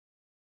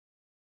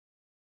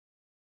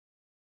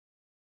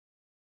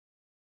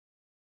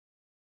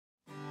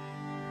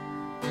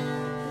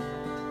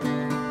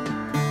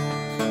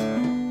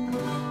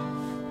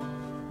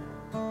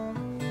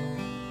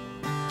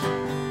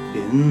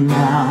In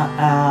my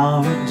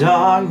hour of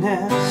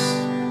darkness,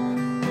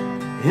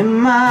 in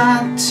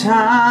my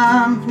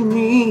time of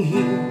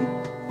need,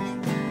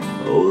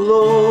 oh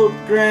Lord,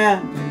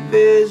 grant me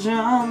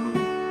vision,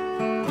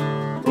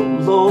 oh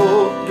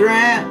Lord,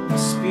 grant me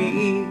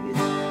speed.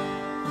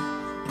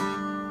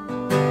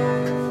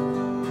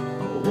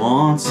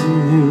 Once I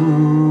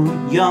knew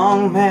a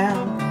young man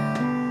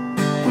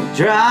would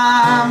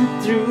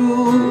drive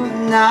through the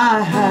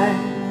night,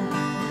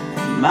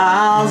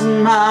 miles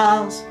and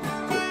miles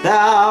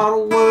without a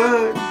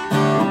word,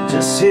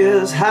 just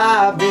his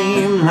high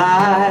beam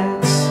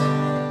lights.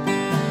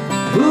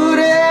 Who'd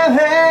have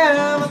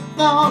ever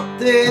thought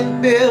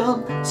they'd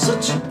build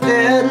such a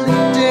deadly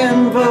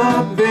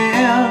Denver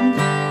band,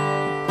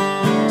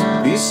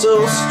 to be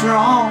so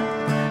strong,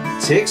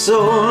 take so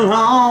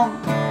long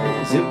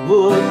as it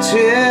would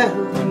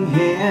till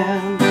the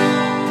end.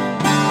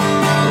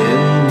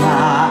 In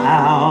my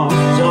hour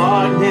of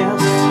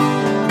darkness,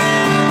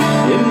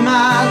 in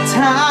my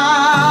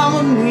time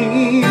of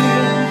need,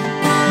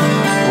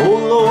 oh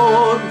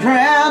Lord,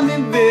 grant me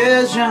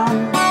vision,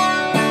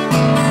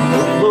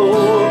 oh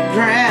Lord,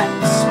 grant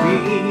me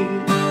speed.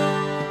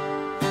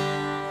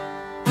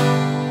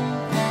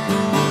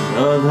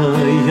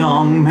 Another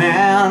young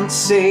man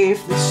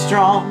safely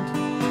strummed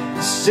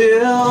a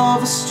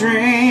silver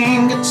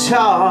string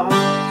guitar,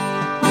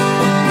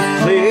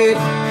 played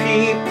for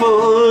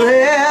people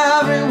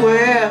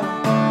everywhere.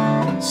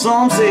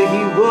 Some say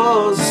he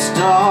was a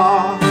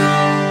star,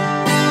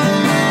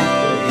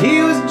 but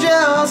he was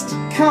just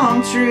a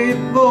country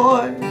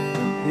boy.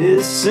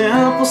 His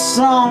simple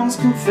songs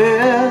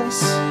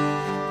confess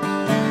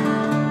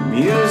the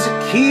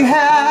music he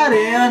had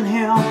in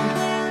him,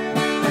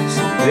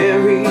 so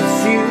very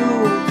few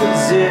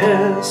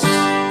possessed.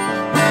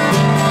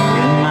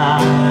 In my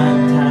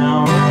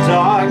hour of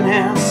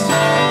darkness,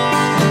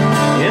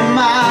 in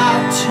my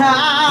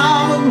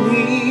time of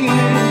need,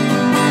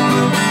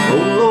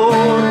 oh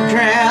Lord,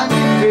 grant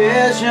me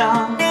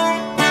vision,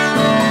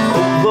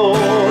 oh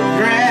Lord,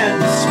 grant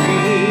me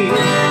speed.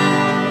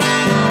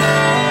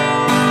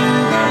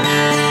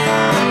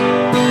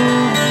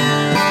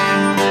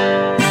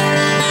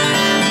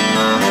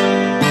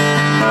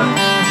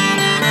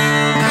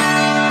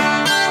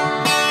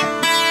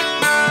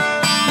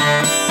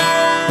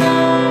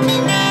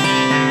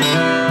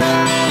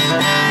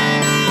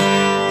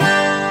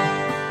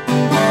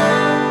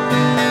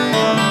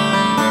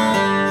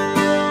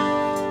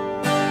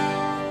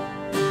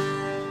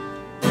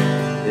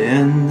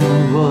 Then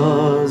there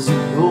was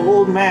an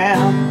old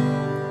man,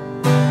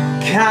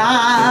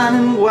 kind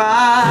and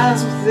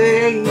wise with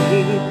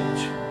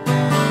age.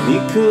 He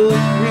could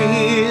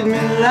read me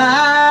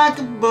like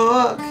a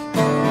book,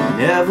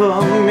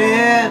 never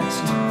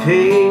missed a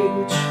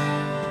page.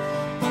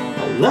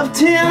 I loved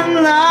him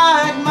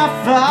like my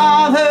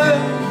father,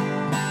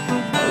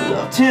 I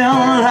loved him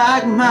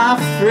like my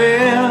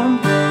friend.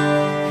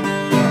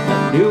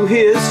 I knew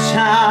his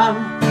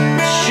time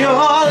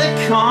surely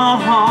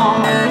come,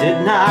 I did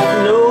not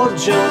know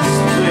just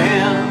when.